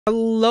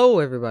Hello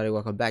everybody,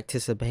 welcome back to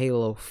some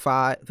Halo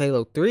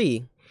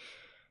 3.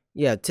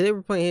 Yeah, today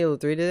we're playing Halo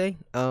 3 today.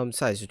 Decided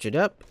to switch it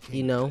up,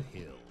 you know.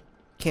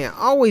 Can't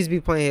always be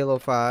playing Halo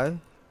 5.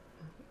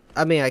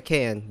 I mean I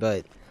can,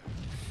 but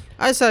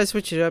I decided to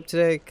switch it up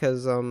today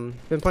because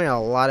been playing a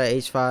lot of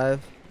H5.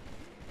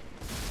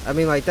 I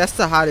mean, like, that's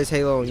the hottest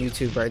Halo on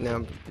YouTube right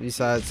now,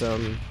 besides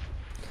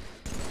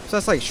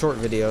like short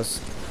videos.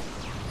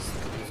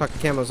 Fucking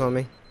camos on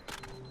me.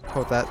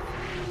 Hold that.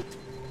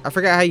 I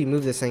forgot how you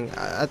move this thing.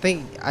 I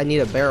think I need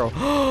a barrel.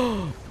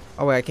 Oh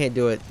wait, I can't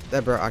do it.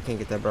 That barrel, I can't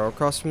get that barrel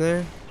across from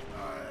there.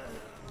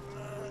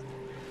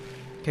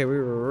 Okay, we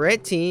were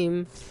red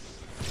team,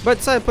 but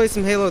decided to play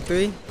some Halo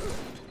 3.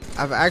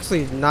 I've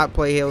actually not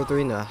played Halo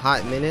 3 in a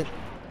hot minute.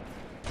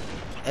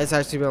 It's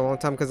actually been a long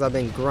time because I've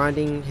been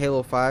grinding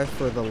Halo 5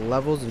 for the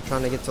levels and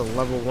trying to get to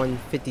level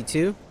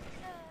 152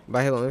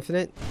 by Halo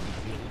Infinite.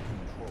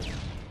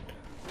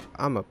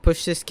 I'ma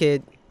push this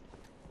kid.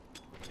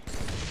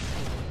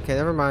 Okay,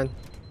 never mind.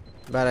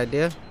 Bad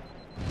idea.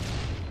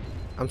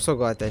 I'm so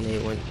glad that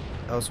nade went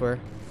elsewhere.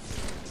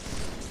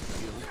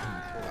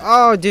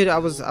 Oh, dude, I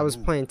was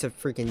planning to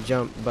freaking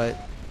jump, but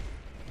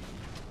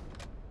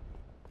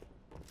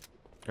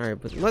all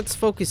right. But let's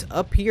focus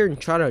up here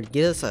and try to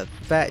get us a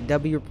fat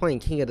W. We're playing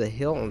King of the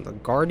Hill on the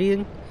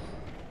Guardian,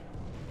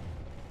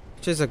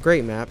 which is a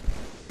great map.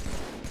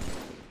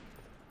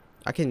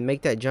 I can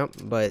make that jump,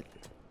 but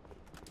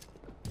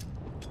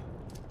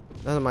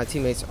none of my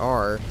teammates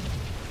are.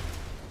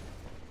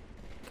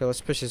 Okay, let's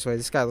push this way.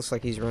 This guy looks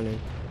like he's running.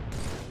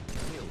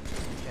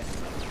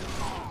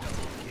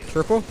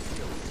 Triple.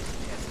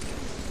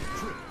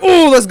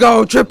 Oh, let's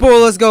go.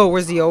 Triple. Let's go.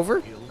 Where's the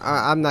over?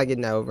 I'm not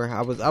getting that over.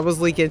 I was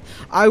leaking.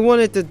 I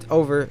wanted to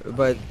over,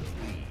 but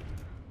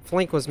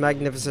flank was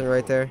magnificent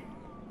right there.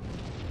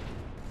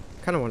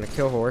 Kind of want to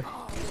kill her.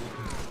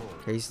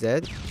 Okay, he's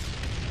dead.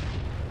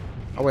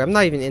 Oh wait, I'm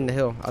not even in the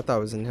hill. I thought I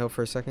was in the hill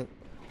for a second.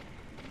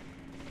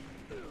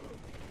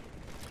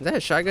 Is that a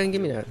shotgun? Give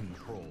me that.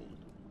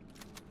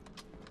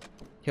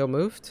 Hill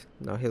moved?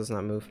 No, Hill's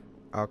not moved.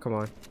 Oh, come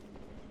on.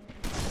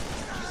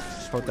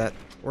 Hold that.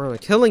 We're on a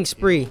killing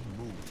spree.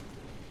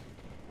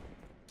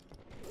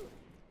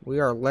 We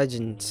are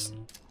legends.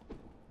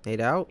 Nade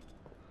out.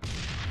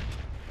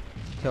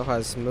 Hill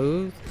has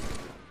moved.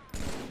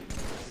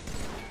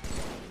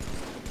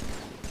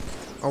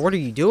 Oh, what are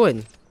you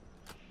doing?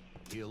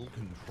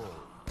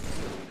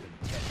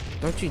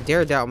 Don't you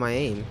dare doubt my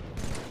aim.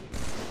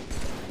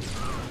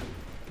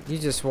 You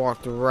just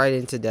walked right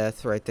into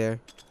death right there.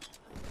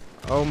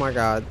 Oh my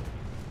god.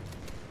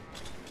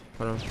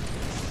 Hold on.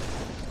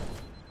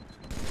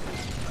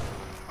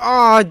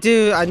 Oh,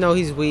 dude, I know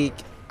he's weak.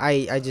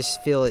 I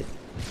just feel it.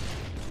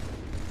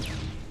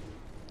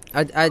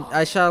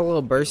 I shot a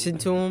little burst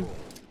into him.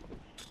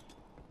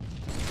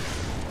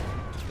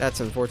 That's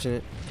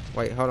unfortunate.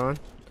 Wait, hold on.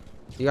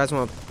 You guys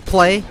want to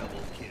play?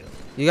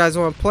 You guys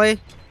want to play?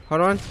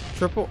 Hold on.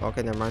 Triple?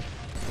 Okay, never mind.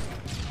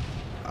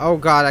 Oh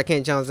god, I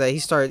can't challenge that.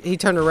 He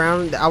turned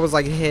around. I was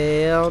like,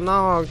 hell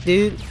no,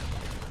 dude.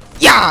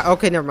 Yeah.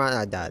 Okay, never mind.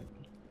 I died.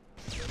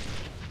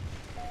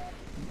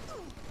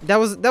 That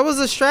was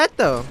a strat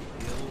though.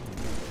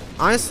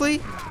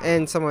 Honestly,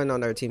 and someone on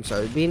their team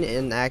started being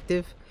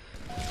inactive.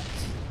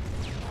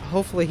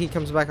 Hopefully he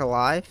comes back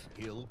alive.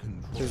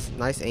 His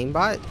nice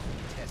aimbot.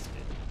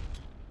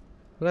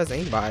 Who has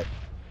aimbot?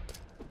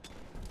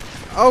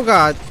 Oh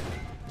god.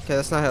 Okay,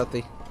 that's not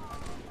healthy.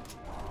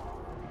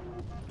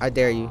 I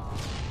dare you.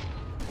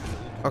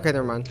 Okay,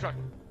 never mind.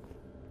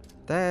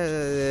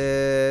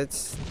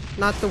 That's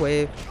not the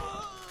wave.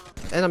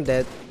 And I'm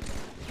dead.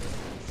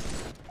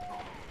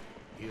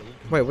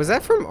 Wait, was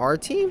that from our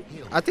team?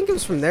 I think it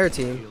was from their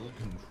team.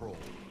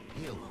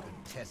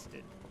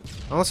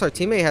 Unless our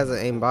teammate has an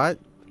aimbot.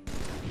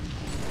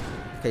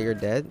 Okay, you're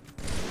dead.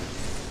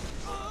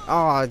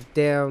 Oh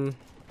damn.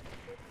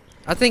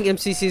 I think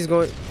MCC is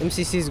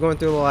going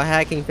through a little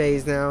hacking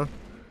phase now,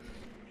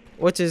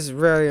 which is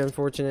very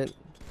unfortunate.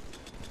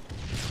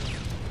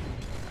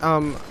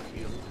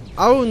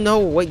 I don't know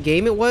what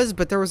game it was,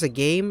 but there was a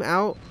game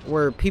out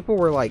where people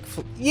were like,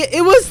 yeah,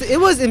 it was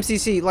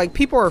MCC. Like,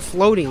 people are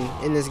floating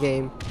in this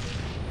game.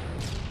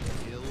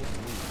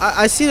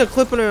 I seen a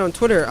clip on it on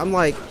Twitter. I'm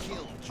like,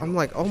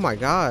 oh my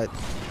god,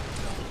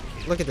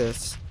 look at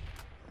this,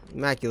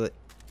 immaculate.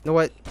 You know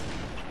what?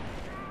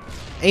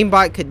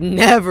 Aimbot could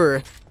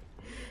never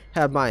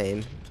have my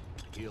aim.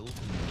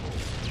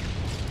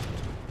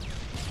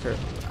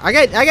 I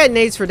got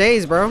nades for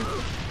days, bro.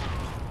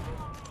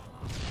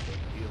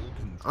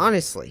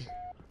 Honestly.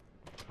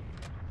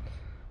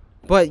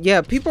 But yeah,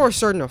 people are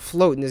starting to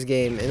float in this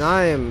game, and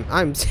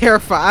I'm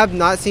terrified. I've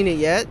not seen it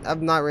yet.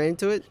 I've not ran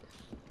into it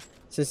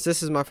since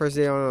this is my first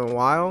day on it in a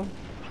while.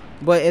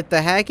 But if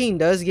the hacking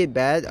does get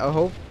bad, I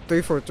hope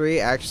 343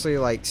 actually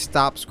like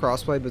stops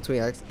crossplay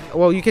between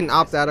well, you can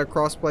opt out of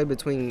crossplay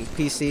between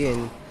PC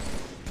and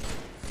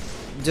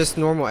just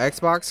normal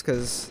Xbox,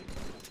 because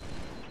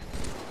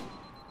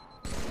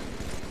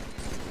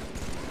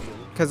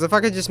if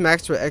I could just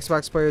max for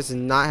Xbox players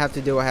and not have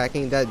to deal with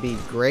hacking, that'd be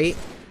great.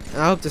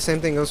 And I hope the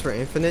same thing goes for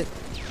Infinite.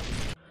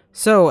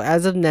 So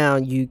as of now,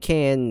 you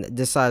can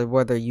decide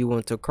whether you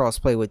want to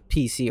crossplay with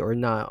PC or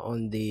not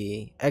on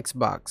the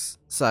Xbox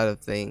side of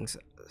things.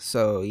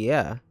 So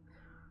yeah,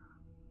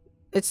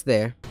 it's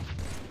there.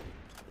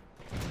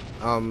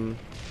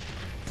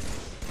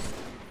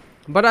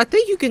 But I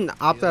think you can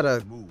opt out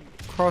of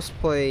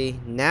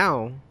crossplay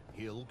now,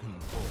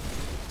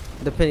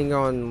 depending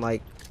on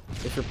like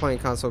if you're playing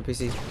console or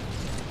PC.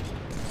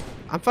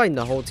 I'm fighting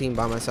the whole team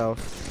by myself.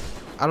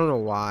 I don't know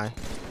why,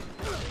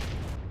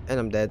 and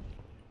I'm dead.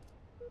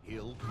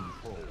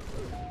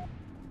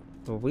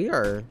 But we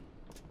are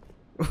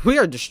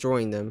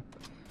destroying them.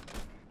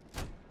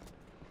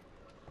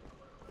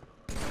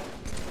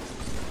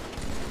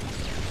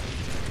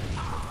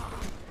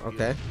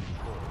 Okay,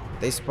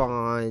 they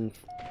spawn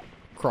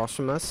across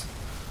from us.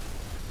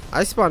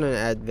 I spawned in an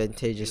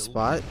advantageous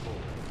spot,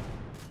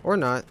 or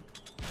not.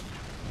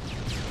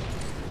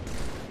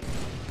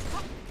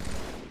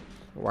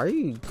 Why are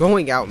you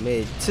going out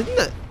mid?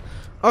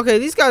 Okay,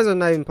 these guys are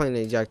not even playing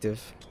the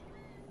objective.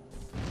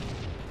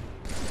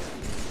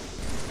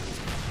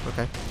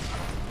 Okay.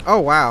 Oh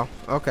wow.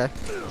 Okay.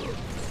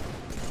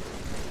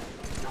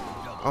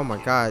 Oh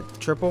my god.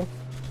 Triple?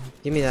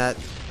 Give me that.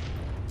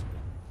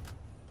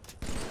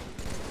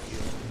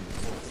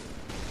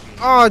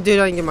 Oh dude,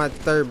 I didn't get my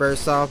third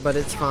burst off, but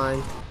it's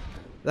fine.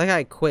 That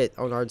guy quit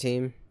on our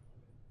team.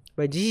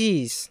 But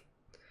jeez.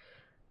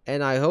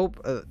 And I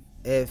hope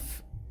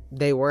if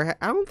they were,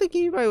 I don't think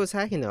anybody was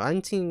hacking though. I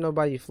didn't see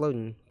nobody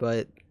floating,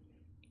 but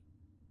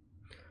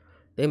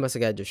they must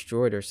have got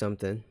destroyed or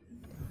something.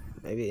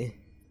 Maybe.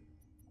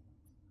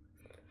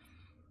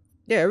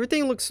 Yeah,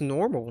 everything looks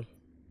normal.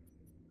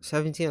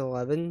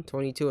 17-11,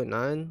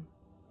 22-9,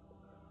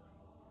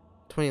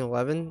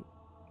 20-11.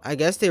 I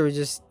guess they were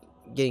just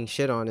getting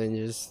shit on and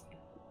just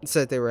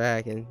said they were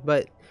hacking.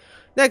 But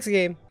next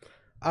game,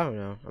 I don't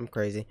know. I'm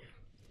crazy.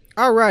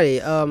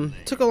 Alrighty.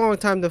 Took a long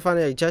time to find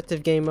an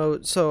objective game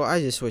mode, so I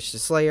just switched to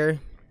Slayer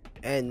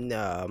and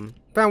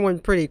found one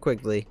pretty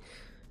quickly.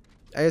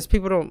 I guess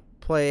people don't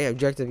play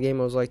objective game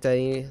modes like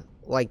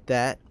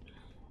that.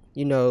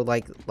 You know,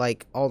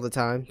 like all the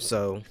time.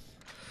 So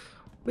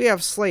we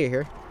have Slayer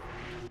here.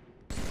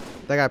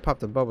 That guy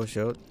popped a bubble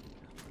shield.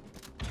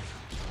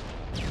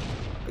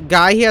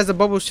 Guy, he has a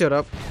bubble shield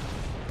up.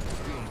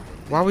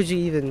 Why would you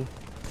even?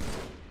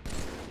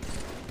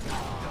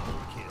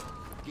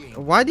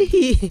 Why did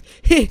he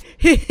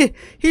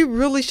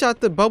really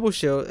shot the bubble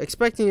shield,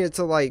 expecting it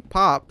to like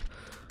pop,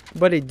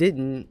 but it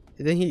didn't.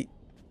 Then he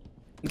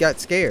got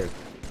scared.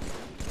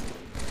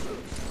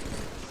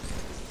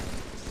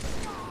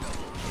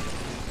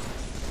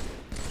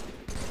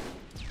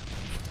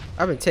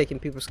 I've been taking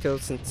people's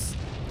kills since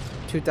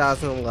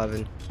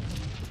 2011.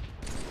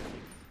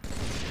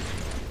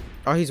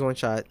 Oh, he's one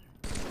shot.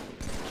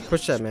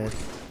 Push that man.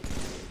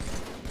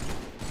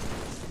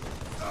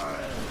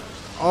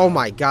 Oh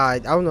my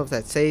god. I don't know if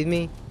that saved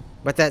me,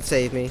 but that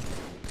saved me.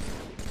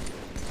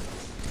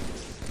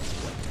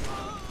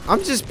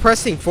 I'm just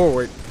pressing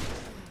forward.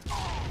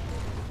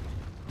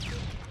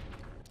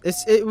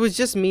 It was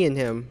just me and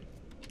him.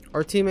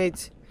 Our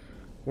teammates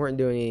weren't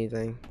doing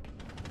anything.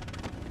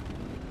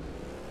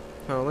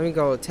 Hold on, let me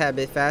go a tad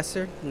bit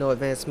faster. No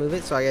advanced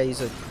movement, so I gotta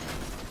use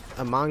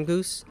a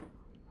mongoose.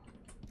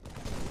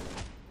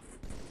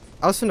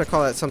 I was gonna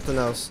call that something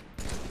else.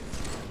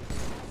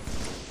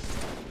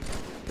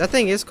 That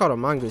thing is called a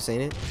mongoose,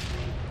 ain't it?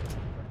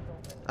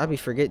 I'll be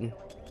forgetting.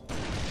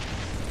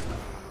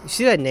 You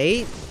see that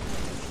nade?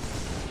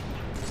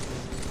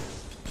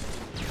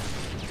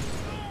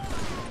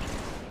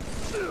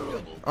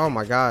 Oh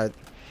my god.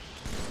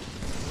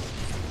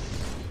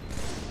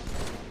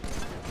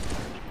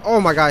 Oh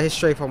my god, his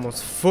strafe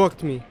almost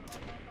fucked me.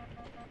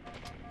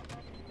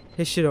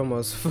 His shit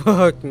almost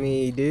fucked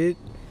me, dude.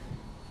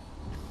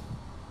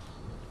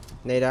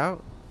 Nade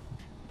out.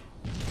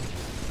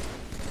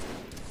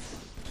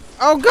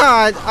 Oh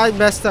god, I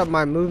messed up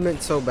my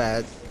movement so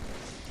bad.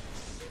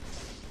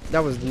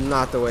 That was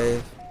not the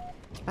wave.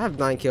 I have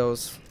 9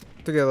 kills.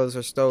 3 of those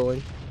are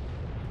stolen.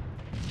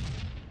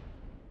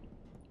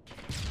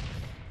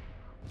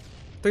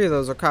 3 of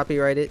those are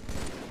copyrighted.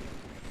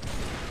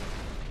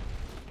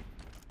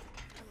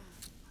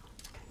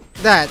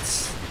 I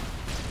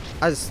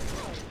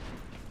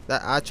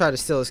tried to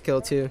steal his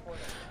kill too.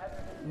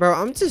 Bro,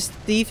 I'm just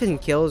thieving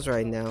kills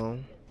right now.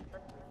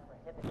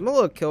 I'm a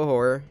little kill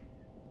whore.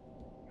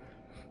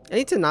 I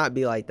need to not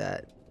be like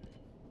that.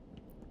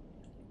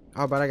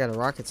 Oh, but I got a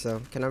rocket,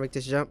 so can I make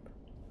this jump?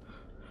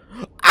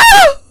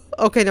 Ah!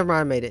 Okay, never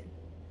mind, I made it.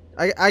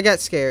 I got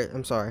scared.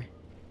 I'm sorry.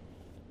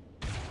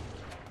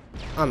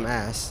 I'm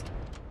ass.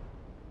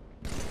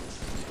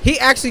 He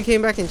actually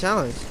came back and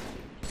challenged.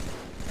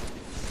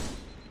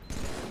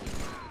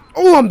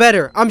 Oh, I'm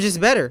better. I'm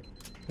just better.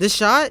 This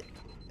shot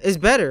is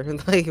better.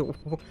 Like,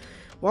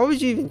 why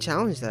would you even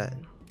challenge that?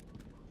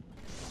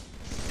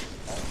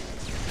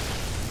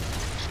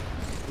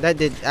 That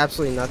did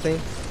absolutely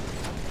nothing.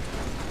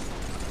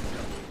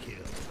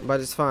 But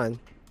it's fine.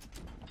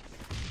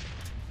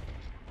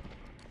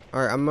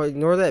 Alright, I'm gonna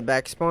ignore that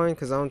back spawn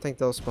because I don't think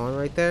they'll spawn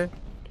right there.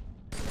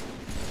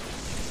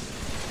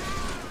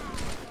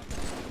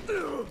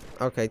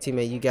 Okay,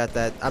 teammate, you got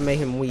that. I made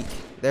him weak.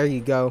 There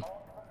you go.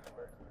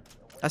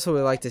 That's what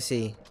we like to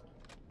see.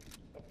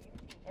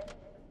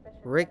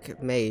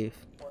 Rick Mave.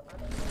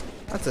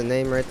 That's a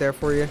name right there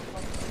for you.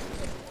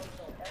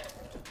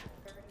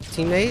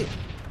 Teammate.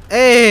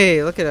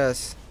 Hey, look at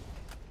us.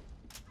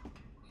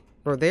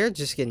 Bro, they're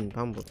just getting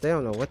bumbled. They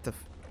don't know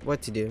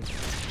what to do.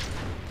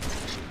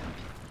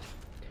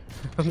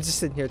 I'm just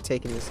sitting here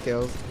taking the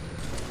skills.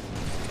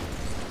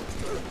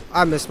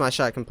 I missed my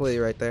shot completely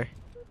right there.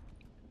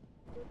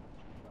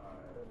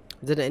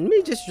 Did an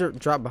enemy just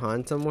drop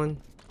behind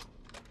someone?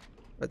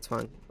 That's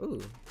fine.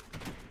 Ooh.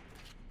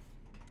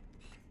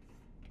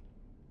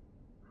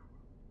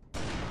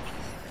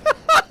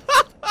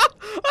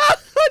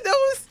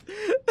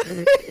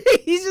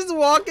 He's just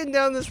walking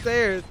down the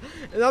stairs,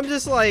 and I'm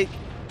just like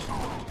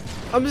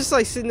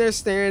sitting there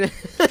staring at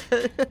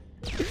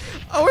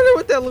I wonder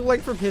what that looked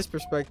like from his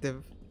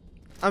perspective.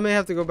 I may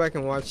have to go back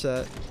and watch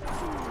that.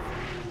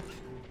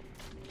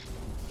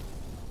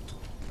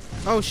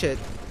 Oh shit.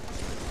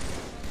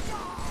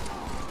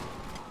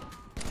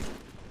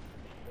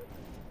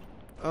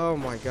 Oh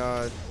my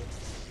god.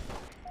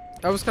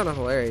 That was kind of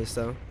hilarious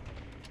though.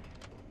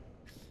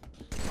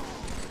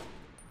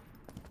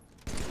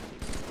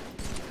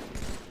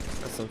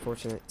 That's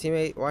unfortunate.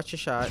 Teammate, watch your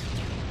shot.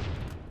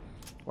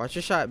 Watch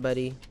your shot,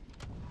 buddy.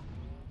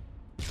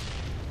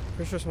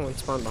 Pretty sure someone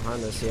spawned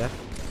behind us, yeah?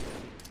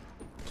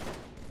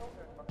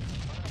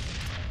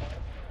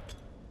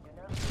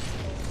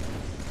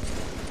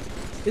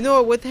 You know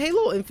what, with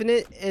Halo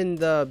Infinite and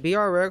the BR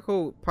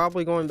reticle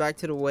probably going back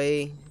to the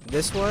way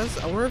this was,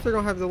 I wonder if they're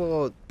gonna have the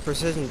little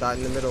precision dot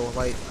in the middle,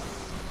 like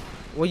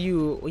when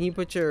you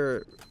put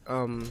your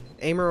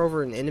aimer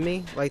over an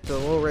enemy, like the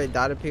little red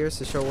dot appears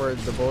to show where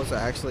the bullets are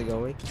actually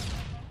going.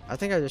 I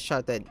think I just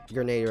shot that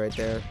grenade right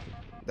there.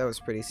 That was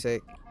pretty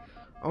sick.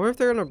 I wonder if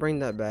they're gonna bring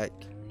that back.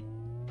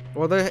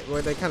 Well, they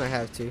kind of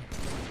have to,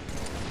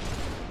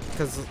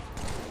 because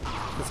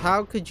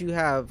how could you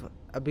have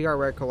a BR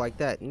reticle like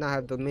that and not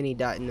have the mini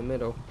dot in the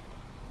middle?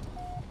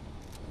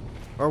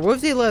 Or what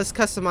if they let us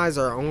customize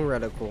our own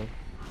reticle?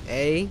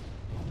 Hey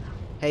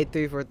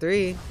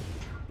 343,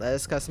 let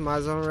us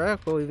customize our own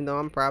reticle, even though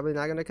I'm probably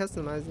not gonna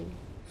customize it.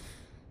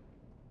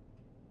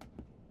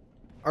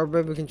 Or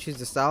maybe we can choose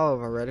the style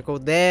of our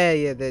reticle. There,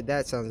 yeah,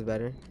 that sounds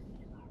better.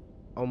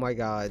 Oh my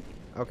god.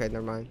 Okay,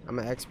 never mind. I'm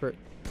an expert.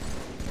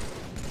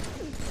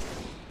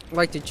 I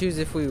like to choose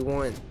if we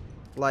want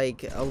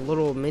like a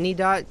little mini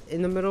dot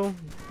in the middle,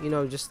 you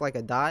know, just like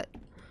a dot,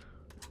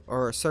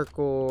 or a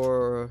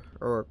circle,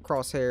 or a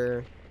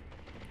crosshair,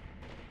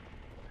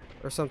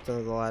 or something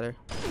of the latter.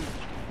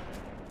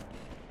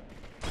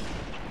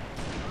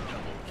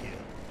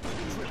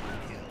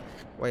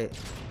 Wait,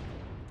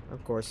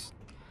 of course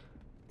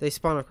they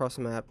spawn across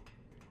the map.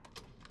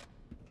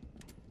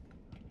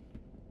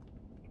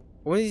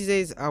 One of these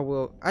days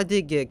I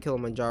did get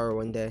Kilimanjaro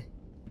one day.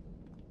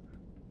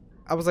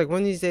 I was like, one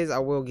of these days I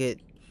will get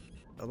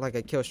like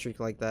a kill streak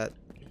like that.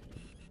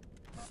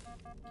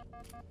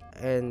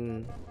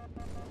 And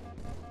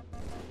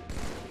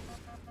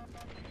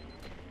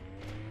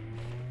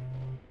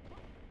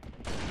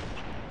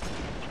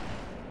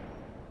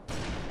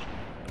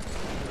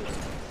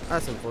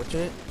that's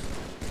unfortunate.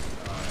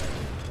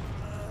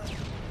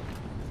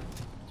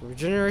 The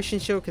regeneration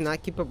shield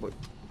cannot keep up with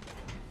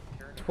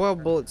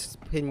 12 bullets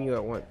hitting you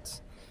at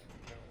once.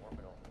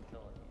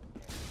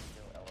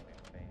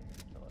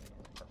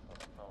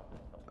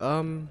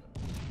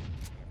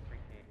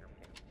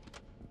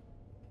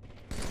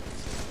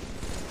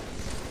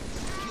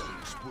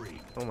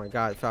 Oh my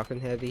god, Falcon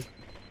Heavy.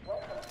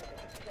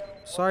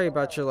 Sorry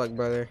about your luck,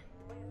 brother.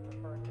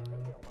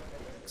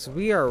 So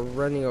we are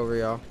running over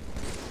y'all.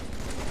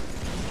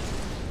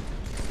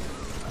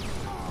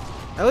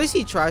 At least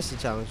he tries to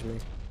challenge me.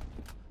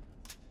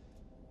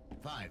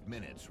 5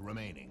 minutes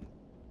remaining.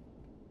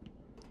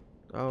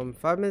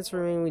 5 minutes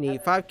remaining. We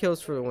need 5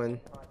 kills for the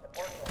win.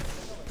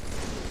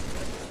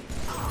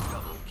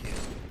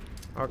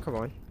 Oh, come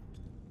on.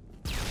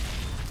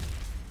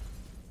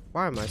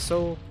 Why am I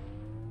so...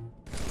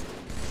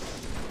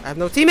 I have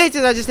no teammates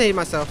and I just hated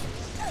myself.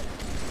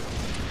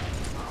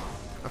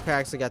 Okay, I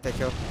actually got that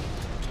kill.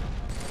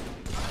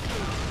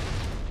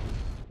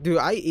 Dude,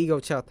 I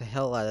ego chopped the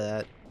hell out of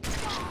that.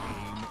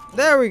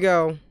 There we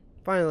go.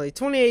 Finally,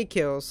 28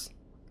 kills.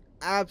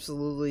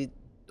 Absolutely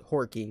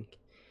horking.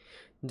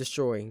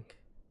 Destroying.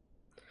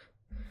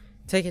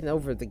 Taking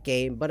over the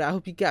game. But I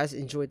hope you guys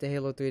enjoyed the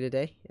Halo 3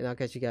 today. And I'll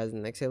catch you guys in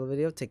the next Halo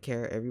video. Take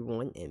care,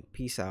 everyone, and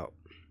peace out.